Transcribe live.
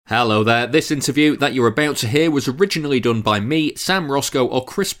Hello there. This interview that you're about to hear was originally done by me, Sam Roscoe, or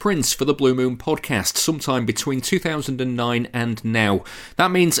Chris Prince for the Blue Moon podcast sometime between 2009 and now.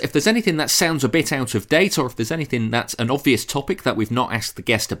 That means if there's anything that sounds a bit out of date, or if there's anything that's an obvious topic that we've not asked the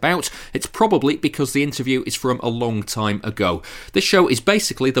guest about, it's probably because the interview is from a long time ago. This show is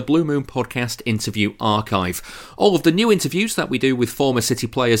basically the Blue Moon podcast interview archive. All of the new interviews that we do with former City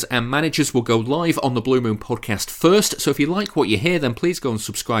players and managers will go live on the Blue Moon podcast first, so if you like what you hear, then please go and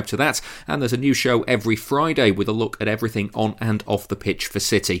subscribe to that, and there's a new show every Friday with a look at everything on and off the pitch for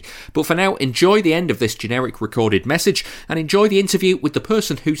City. But for now, enjoy the end of this generic recorded message and enjoy the interview with the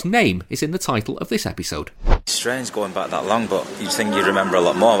person whose name is in the title of this episode. It's strange going back that long, but you'd think you'd remember a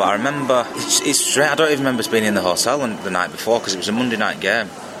lot more. But I remember, it's strange, I don't even remember us being in the hotel the night before because it was a Monday night game.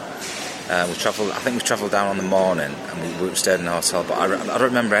 I think we travelled down on the morning and we stayed in the hotel, but I don't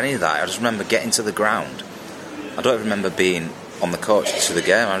remember any of that. I just remember getting to the ground. I don't remember being on the coach to the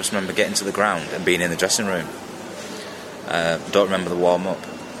game. I just remember getting to the ground and being in the dressing room. Don't remember the warm-up.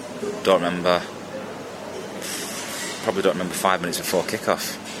 Probably don't remember 5 minutes before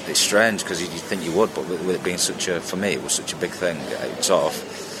kick-off. It's strange because you'd think you would, but with it being for me, it was such a big thing. It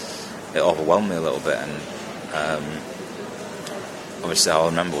overwhelmed me a little bit, and obviously all I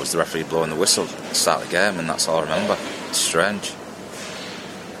remember was the referee blowing the whistle at the start of the game, and that's all I remember. It's strange.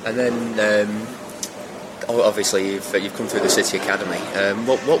 And then, obviously you've come through the City Academy.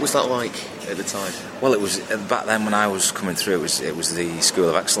 What was that like at the time? Well, it was back then when I was coming through. It was the School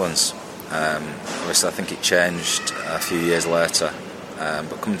of Excellence. Obviously, I think it changed a few years later.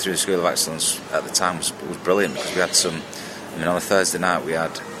 But coming through the School of Excellence at the time was brilliant because we had on a Thursday night we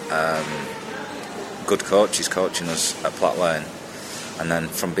had good coaches coaching us at Platt Lane, and then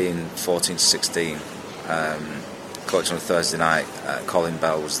from being 14 to 16. Coaching on a Thursday night, Colin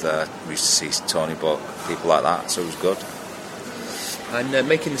Bell was there. We used to see Tony Buck, people like that, so it was good. And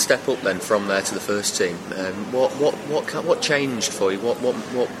making the step up then from there to the first team, what changed for you?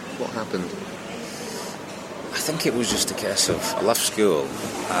 What happened? I think it was just a case of I left school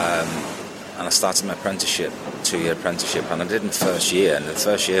and I started my apprenticeship, 2-year apprenticeship, and I did in the first year, and the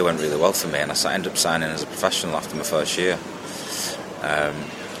first year went really well for me, and I ended up signing as a professional after my first year.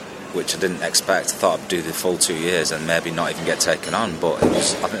 Which I didn't expect. I thought I'd do the full 2 years and maybe not even get taken on, but I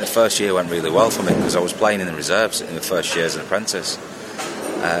think the first year went really well for me because I was playing in the reserves in the first year as an apprentice,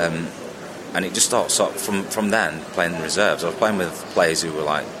 and it just started from then playing in the reserves. I was playing with players who were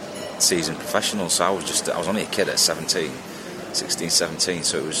like seasoned professionals, so I was only a kid at 16, 17,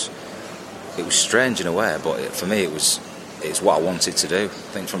 so it was strange in a way, but for me it's what I wanted to do. I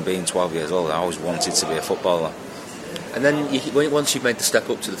think from being 12 years old I always wanted to be a footballer. And then once you've made the step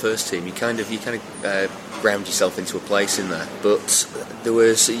up to the first team, you kind of ground yourself into a place in there. But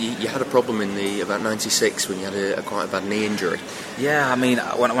you had a problem in about '96 when you had quite a bad knee injury. Yeah, I mean,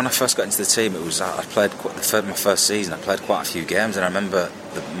 when I first got into the team, I played my first season. I played quite a few games, and I remember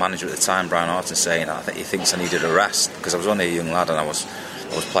the manager at the time, Brian Horton, saying I think he thinks I needed a rest because I was only a young lad and I was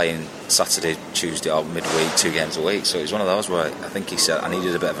playing Saturday, Tuesday, or midweek, 2 games a week. So it was one of those where I think he said I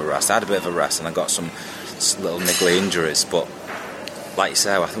needed a bit of a rest. I had a bit of a rest, and I got some little niggly injuries, but like you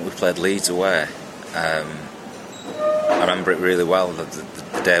say, I think we played Leeds away. I remember it really well.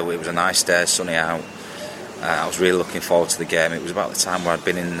 The day, it was a nice day, sunny out. I was really looking forward to the game. It was about the time where I'd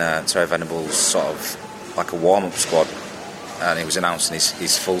been in Terry Venable's sort of like a warm-up squad, and he was announcing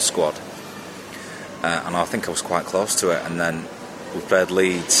his full squad, and I think I was quite close to it. And then we played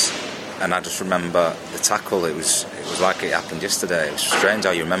Leeds, and I just remember the tackle. It was like it happened yesterday. It was strange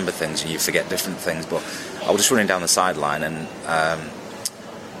how you remember things and you forget different things. But I was just running down the sideline, and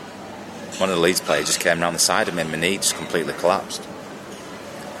one of the Leeds players just came round the side of me, and my knee just completely collapsed.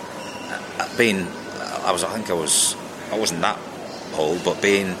 I wasn't that old, but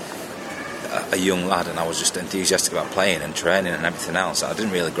being a young lad, and I was just enthusiastic about playing and training and everything else, I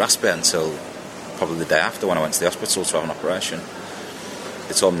didn't really grasp it until probably the day after when I went to the hospital to have an operation.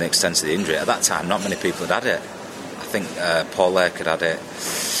 They told me the extent of the injury. At that time, not many people had it. I think Paul Lake had had it.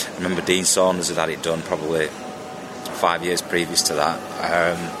 I remember Dean Saunders had had it done probably 5 years previous to that.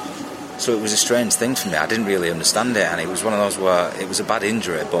 So it was a strange thing for me. I didn't really understand it, and it was one of those where it was a bad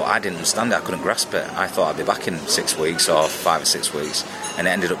injury, but I didn't understand it. I couldn't grasp it. I thought I'd be back in 6 weeks or 5 or 6 weeks, and it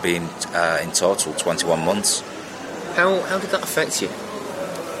ended up being in total 21 months. How did that affect you?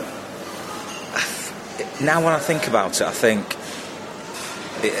 Now when I think about it, I think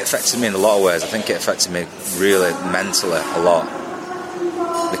it affected me in a lot of ways. I think it affected me really mentally a lot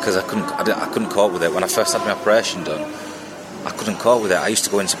because I couldn't cope with it. When I first had my operation done, I couldn't cope with it. I used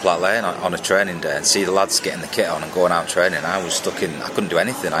to go into Platt Lane on a training day and see the lads getting the kit on and going out training. I was stuck in. I couldn't do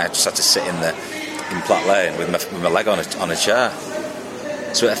anything. I just had to sit in Platt Lane with my leg on a chair.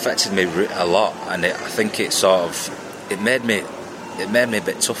 So it affected me a lot, and I think it made me a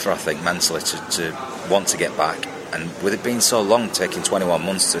bit tougher, I think, mentally to want to get back. And with it being so long, taking 21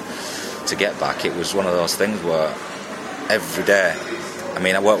 months to get back, it was one of those things where every day, I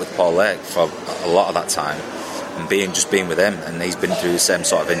mean, I worked with Paul Lake for a lot of that time, and being with him, and he's been through the same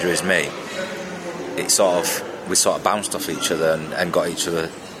sort of injury as me. We sort of bounced off each other and got each other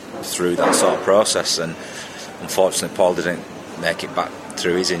through that sort of process. And unfortunately, Paul didn't make it back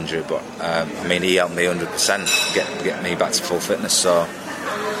through his injury, but I mean, he helped me 100% get me back to full fitness. So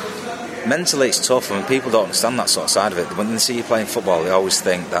mentally, it's tough. I mean, people don't understand that sort of side of it. When they see you playing football, they always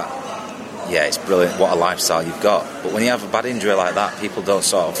think that, yeah, it's brilliant, what a lifestyle you've got. But when you have a bad injury like that, people don't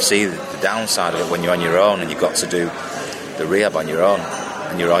sort of see the downside of it when you're on your own and you've got to do the rehab on your own,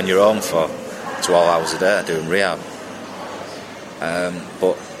 and you're on your own for 12 hours a day doing rehab.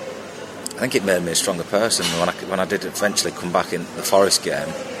 But I think it made me a stronger person when I did eventually come back in the Forest game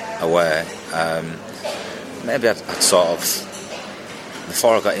away. Maybe I'd sort of,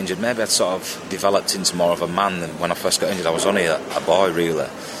 before I got injured, maybe I'd sort of developed into more of a man than when I first got injured. I was only a boy, really.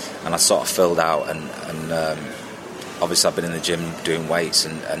 And I sort of filled out, and obviously I've been in the gym doing weights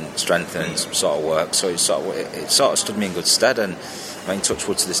and strengthening sort of work, so it sort of stood me in good stead. And I mean, touch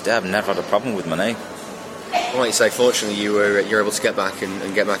wood, to this day, I've never had a problem with my knee. Well, like you say, fortunately you're able to get back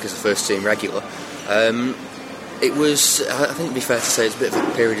and get back as a first team regular. It was, I think it'd be fair to say, it's a bit of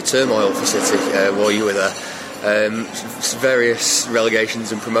a period of turmoil for City while you were there. Various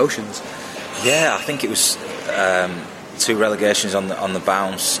relegations and promotions. Yeah, I think it was 2 relegations on the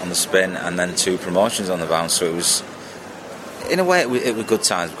bounce, on the spin, and then 2 promotions on the bounce. So it was, in a way, it was good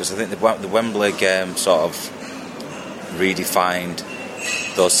times, because I think the Wembley game sort of redefined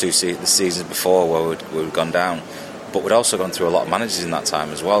those 2 the seasons before where we'd gone down. But we'd also gone through a lot of managers in that time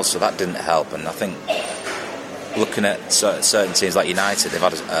as well, so that didn't help. And I think looking at certain teams like United, they've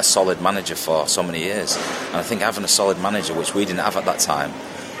had a solid manager for so many years, and I think having a solid manager, which we didn't have at that time,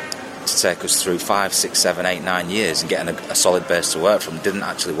 to take us through 5, 6, 7, 8, 9 years and getting a solid base to work from, didn't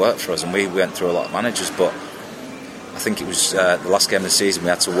actually work for us. And we went through a lot of managers, but I think it was the last game of the season we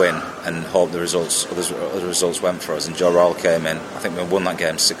had to win and hope other results went for us. And Joe Roll came in. I think we won that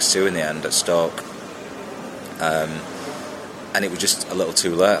game 6-2 in the end at Stoke, and it was just a little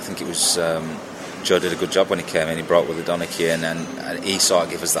too late. I think it was Joe did a good job when he came in. He brought Willie Donachie in, and he sort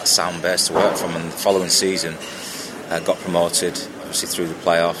of gave us that sound base to work from. And the following season got promoted, obviously through the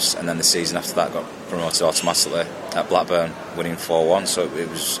playoffs, and then the season after that got promoted automatically at Blackburn, winning 4-1. So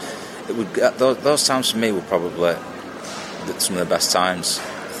those times for me were probably some of the best times.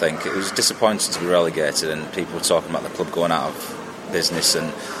 I think it was disappointing to be relegated, and people were talking about the club going out of business,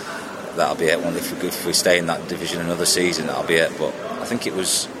 and that'll be it. If we stay in that division another season, that'll be it. But I think it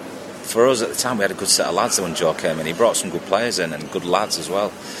was, for us at the time, we had a good set of lads when Joe came in. He brought some good players in and good lads as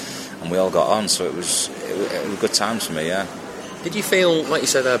well, and we all got on. So it was good times for me. Yeah. Did you feel, like you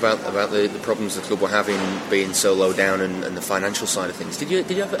said there, about the problems the club were having, being so low down, and the financial side of things? Did you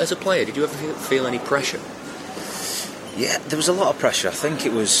ever, as a player, did you ever feel any pressure? Yeah, there was a lot of pressure. I think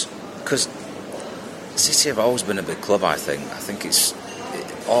it was because City have always been a big club. I think it's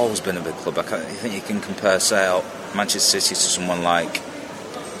always been a big club. I think you can compare, say, Manchester City to someone like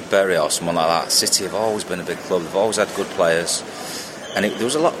Bury or someone like that. City have always been a big club. They've always had good players, and there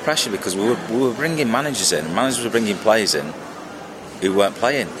was a lot of pressure because we were bringing managers in. Managers were bringing players in who weren't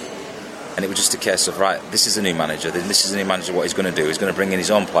playing, and it was just a case of, right, this is a new manager, what he's going to do, he's going to bring in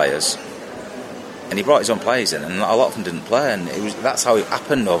his own players, and he brought his own players in, and a lot of them didn't play, and that's how it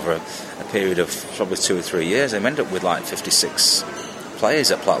happened over a period of probably 2 or 3 years. They ended up with like 56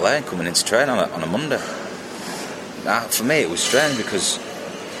 players at Platt Lane coming into training on a Monday. Now, for me it was strange, because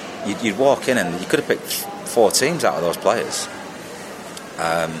you'd walk in and you could have picked 4 teams out of those players.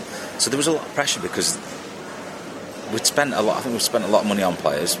 So there was a lot of pressure, because we'd spent a lot. I think we've spent a lot of money on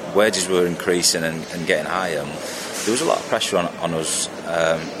players. Wages were increasing and getting higher. And there was a lot of pressure on us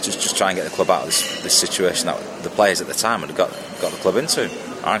just try and get the club out of this situation that the players at the time had got the club into,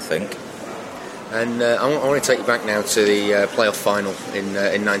 I think. And I want to take you back now to the playoff final in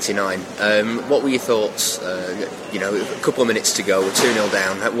 '99. What were your thoughts? A couple of minutes to go, we're 2-0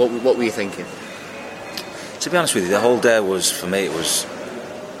 down. What were you thinking? To be honest with you, the whole day was, for me, it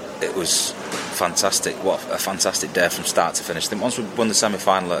was fantastic. What a fantastic day from start to finish. I think once we won the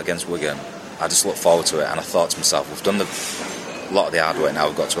semi-final against Wigan, I just looked forward to it, and I thought to myself, we've done a lot of the hard work now,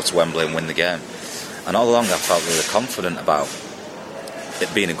 we've got to go to Wembley and win the game. And all along I felt really confident about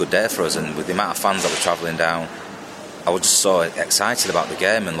it being a good day for us, and with the amount of fans that were travelling down, I was just so excited about the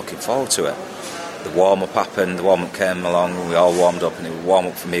game and looking forward to it. The warm-up happened, the warm-up came along, and we all warmed up, and the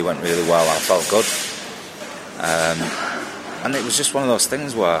warm-up for me went really well, and I felt good. And it was just one of those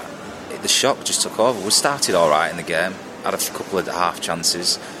things where the shock just took over. We started all right in the game, had a couple of half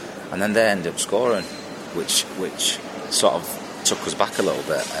chances, and then they ended up scoring, which sort of took us back a little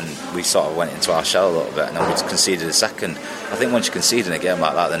bit, and we sort of went into our shell a little bit, and then we conceded a second. I think once you concede in a game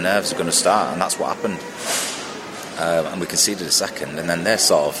like that, the nerves are going to start, and that's what happened. And we conceded a second, and then they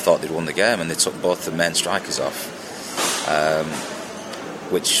sort of thought they'd won the game, and they took both the main strikers off,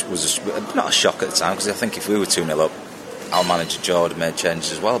 which was not a shock at the time, because I think if we were 2-0 up, our manager Joe would have made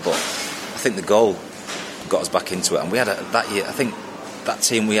changes as well. But I think the goal got us back into it, and we had that year. I think that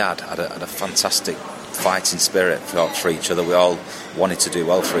team we had a fantastic fighting spirit for each other. We all wanted to do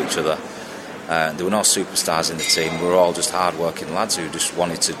well for each other. There were no superstars in the team. We were all just hard-working lads who just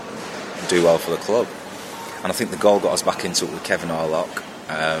wanted to do well for the club. And I think the goal got us back into it with Kevin Orlock.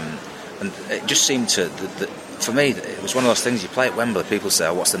 And it just seemed to... for me, it was one of those things, you play at Wembley, people say,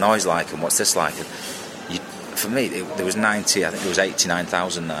 oh, what's the noise like and what's this like? And for me, there was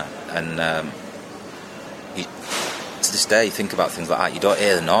 89,000 there. And to this day, you think about things like that, you don't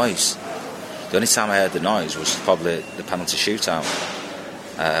hear the noise. The only time I heard the noise was probably the penalty shootout.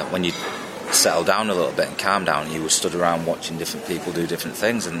 When you settle down a little bit and calm down, you were stood around watching different people do different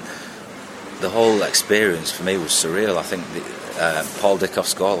things, and the whole experience for me was surreal. I think Paul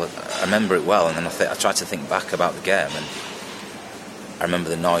Dickoff's goal, I remember it well, and then I tried to think back about the game, and I remember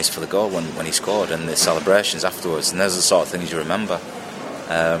the noise for the goal when he scored, and the celebrations afterwards, and those are the sort of things you remember.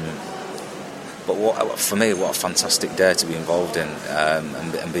 But for me, what a fantastic day to be involved in,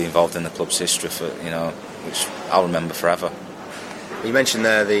 and be involved in the club's history, which I'll remember forever. You mentioned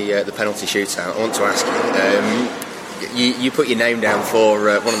there the penalty shootout. I want to ask you, you put your name down for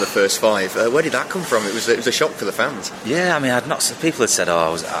one of the first five. Where did that come from? It was a shock for the fans. Yeah, I mean, people had said,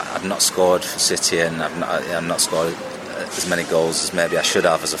 I'd not scored for City, and I've not scored as many goals as maybe I should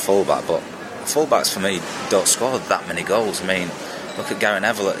have as a fullback, but fullbacks for me don't score that many goals. I mean, look at Gary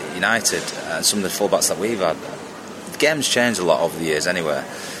Neville at United and some of the fullbacks that we've had. The game's changed a lot over the years anyway.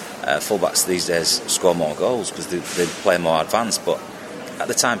 Fullbacks these days score more goals because they play more advanced, but at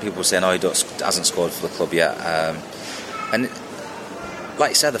the time people were saying, he hasn't scored for the club yet. And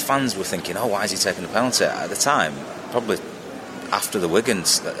like you said, the fans were thinking, why is he taking a penalty? At the time, probably after the Wigan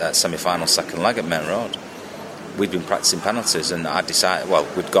semi-final second leg at Main Road, we'd been practising penalties, and I decided,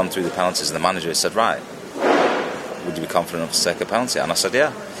 we'd gone through the penalties, and the manager said, right, would you be confident enough to take a penalty? And I said,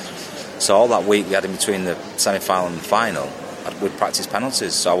 yeah. So all that week we had in between the semi-final and the final, we'd practice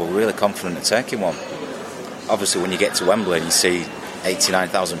penalties, so I was really confident at taking one. Obviously, when you get to Wembley and you see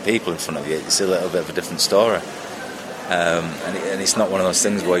 89,000 people in front of you, it's a little bit of a different story. And it's not one of those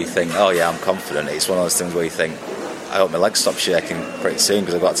things where you think, I'm confident. It's one of those things where you think, I hope my legs stop shaking pretty soon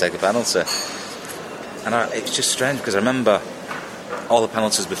because I've got to take a penalty. And it's just strange because I remember all the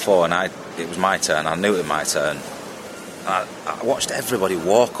penalties before, and it was my turn. I knew it was my turn. I watched everybody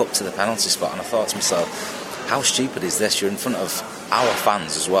walk up to the penalty spot, and I thought to myself, how stupid is this? You're in front of our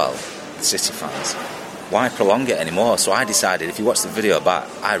fans as well, the City fans. Why prolong it anymore? So I decided, if you watch the video back,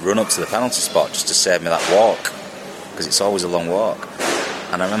 I run up to the penalty spot just to save me that walk, because it's always a long walk.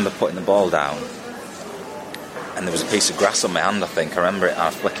 And I remember putting the ball down, and there was a piece of grass on my hand, I think. I remember it, and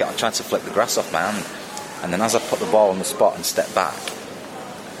I tried to flick the grass off my hand, and then as I put the ball on the spot and stepped back,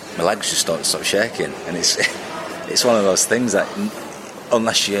 my legs just started shaking. And it's one of those things that,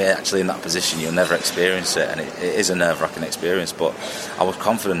 unless you're actually in that position, you'll never experience it, and it is a nerve-wracking experience. But I was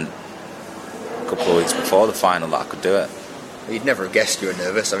confident a couple of weeks before the final that I could do it. You'd never have guessed you were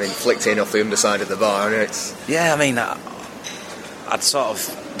nervous. I mean, flicked in off the underside of the bar, and it's... Yeah, I mean, I'd sort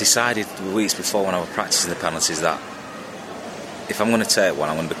of decided weeks before when I was practising the penalties that if I'm going to take one,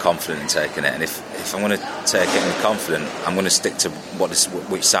 I'm going to be confident in taking it, and if I'm going to take it and be confident, I'm going to stick to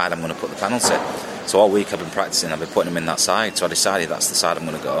which side I'm going to put the penalty. So all week I've been practising, I've been putting them in that side, so I decided that's the side I'm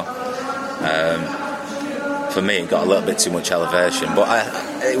going to go. For me, it got a little bit too much elevation, but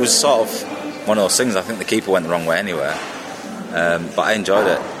it was sort of one of those things. I think the keeper went the wrong way anyway, but I enjoyed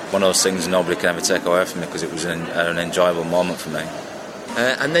it. One of those things nobody can ever take away from me, because it was an enjoyable moment for me.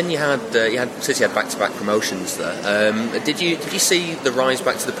 And then City had back-to-back promotions there. Did you see the rise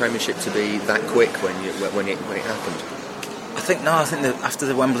back to the Premiership to be that quick when it happened? I think that after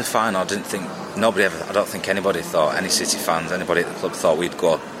the Wembley final, I don't think anybody thought, any City fans, anybody at the club thought we'd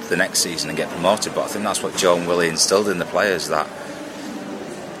go the next season and get promoted. But I think that's what Joe and Willie instilled in the players, that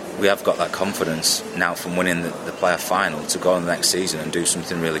we have got that confidence now from winning the player final to go on the next season and do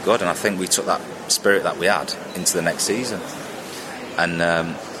something really good. And I think we took that spirit that we had into the next season. And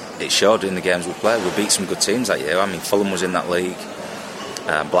it showed in the games we played. We beat some good teams that year. I mean, Fulham was in that league,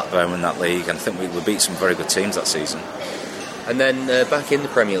 Blackburn were in that league, and I think we beat some very good teams that season. And then back in the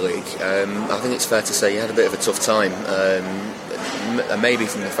Premier League, I think it's fair to say you had a bit of a tough time, maybe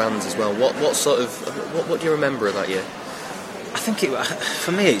from the fans as well. What do you remember of that year? I think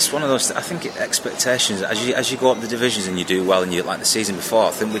for me it's one of those. I think expectations as you go up the divisions and you do well, and you like the season before.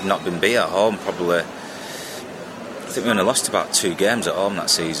 I think we'd not been beat at home probably. I think we only lost about 2 games at home that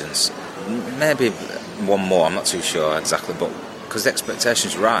season. Maybe one more. I'm not too sure exactly, but because the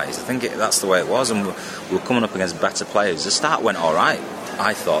expectations rise, I think that's the way it was, and we were coming up against better players. The start went all right,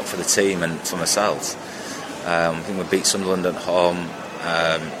 I thought, for the team and for myself. I think we beat Sunderland at home,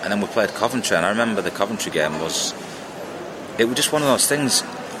 and then we played Coventry, and I remember the Coventry game was just one of those things.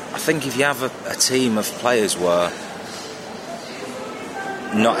 I think if you have a team of players where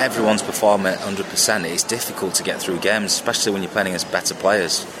not everyone's performing at 100%, it's difficult to get through games, especially when you're playing against better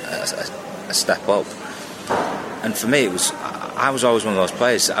players, a step up. And for me, I was always one of those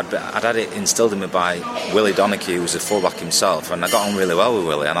players. I'd had it instilled in me by Willie Donachie, who was a fullback himself, and I got on really well with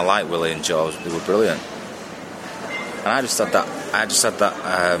Willie, and I liked Willie and Joe. They were brilliant. And I just had that.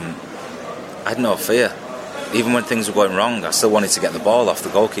 I had no fear. Even when things were going wrong, I still wanted to get the ball off the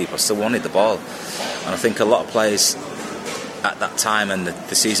goalkeeper. I still wanted the ball. And I think a lot of players at that time and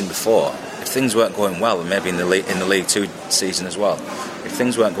the season before, if things weren't going well, and maybe in the League Two season as well, if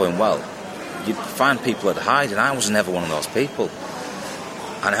things weren't going well, you'd find people that'd hide, and I was never one of those people.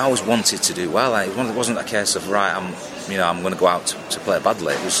 And I always wanted to do well. It wasn't a case of I'm going to go out to play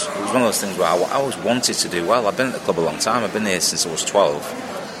badly. It was one of those things where I always wanted to do well. I've been at the club a long time. I've been here since I was 12.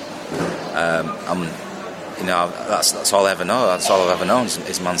 That's all I ever know. That's all I've ever known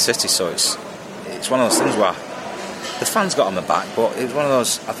is Man City. So it's one of those things where the fans got on my back, but it was one of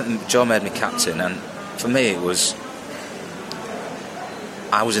those. I think Joe made me captain, and for me I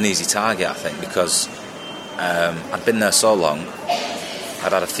was an easy target. I think because I'd been there so long.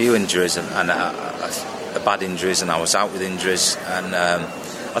 I'd had a few injuries and bad injuries, and I was out with injuries, and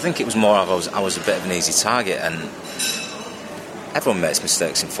I think it was more of I was a bit of an easy target, and everyone makes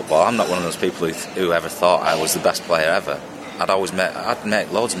mistakes in football. I'm not one of those people who ever thought I was the best player ever. I'd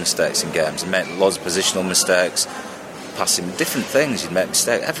make loads of mistakes in games, and make loads of positional mistakes, passing different things. You'd make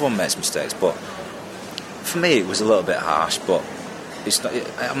mistakes. Everyone makes mistakes, but for me it was a little bit harsh. But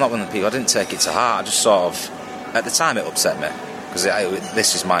I'm not one of the people. I didn't take it to heart. I just sort of, at the time, it upset me because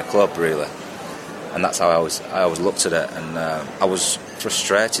this is my club really, and that's how I always looked at it. And I was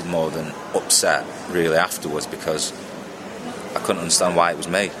frustrated more than upset really afterwards because I couldn't understand why it was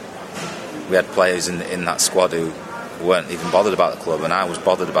me. We had players in that squad who weren't even bothered about the club, and I was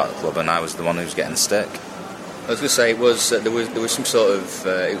bothered about the club, and I was the one who was getting the stick. I was going to say there was some sort of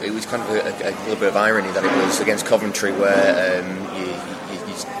it was kind of a little bit of irony that it was against Coventry where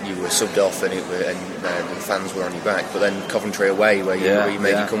you were subbed off and the fans were on your back, but then Coventry away where you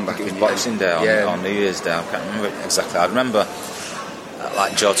made your comeback. It was Boxing Day on New Year's Day. I can't remember exactly. I remember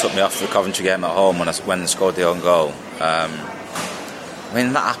like Joe took me off for the Coventry game at home when I scored the own goal. I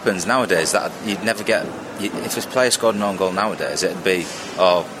mean, that happens nowadays. That you'd never get. If a player scored an own goal nowadays, it'd be,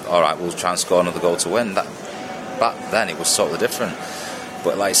 all right, we'll try and score another goal to win. Back then, it was totally different.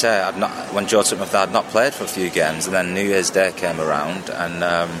 But like I say, when Joe took me off, I'd not played for a few games, and then New Year's Day came around, and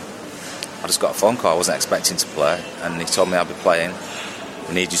I just got a phone call. I wasn't expecting to play, and he told me I'd be playing.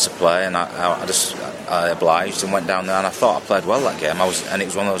 We need you to play, and I obliged and went down there, and I thought I played well that game. And it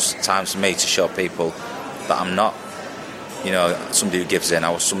was one of those times for me to show people that I'm not, somebody who gives in. I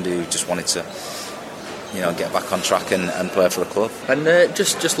was somebody who just wanted to, get back on track and play for the club. And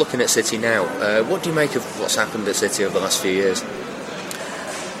just looking at City now, what do you make of what's happened at City over the last few years?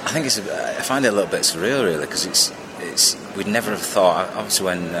 I think I find it a little bit surreal, really, because it's we'd never have thought. Obviously,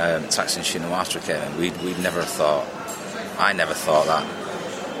 when Thaksin Shinawatra came in, we'd never have thought. I never thought that.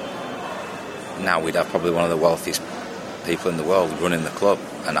 Now we'd have probably one of the wealthiest people in the world running the club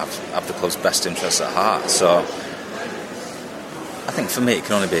and have the club's best interests at heart. So I think for me it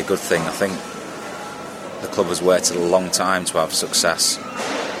can only be a good thing. I think the club has waited a long time to have success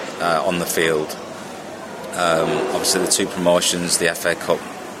on the field. Obviously the 2 promotions, the FA Cup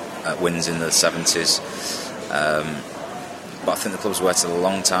wins in the 70s, but I think the club's waited a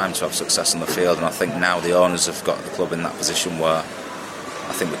long time to have success on the field, and I think now the owners have got the club in that position where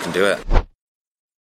I think we can do it.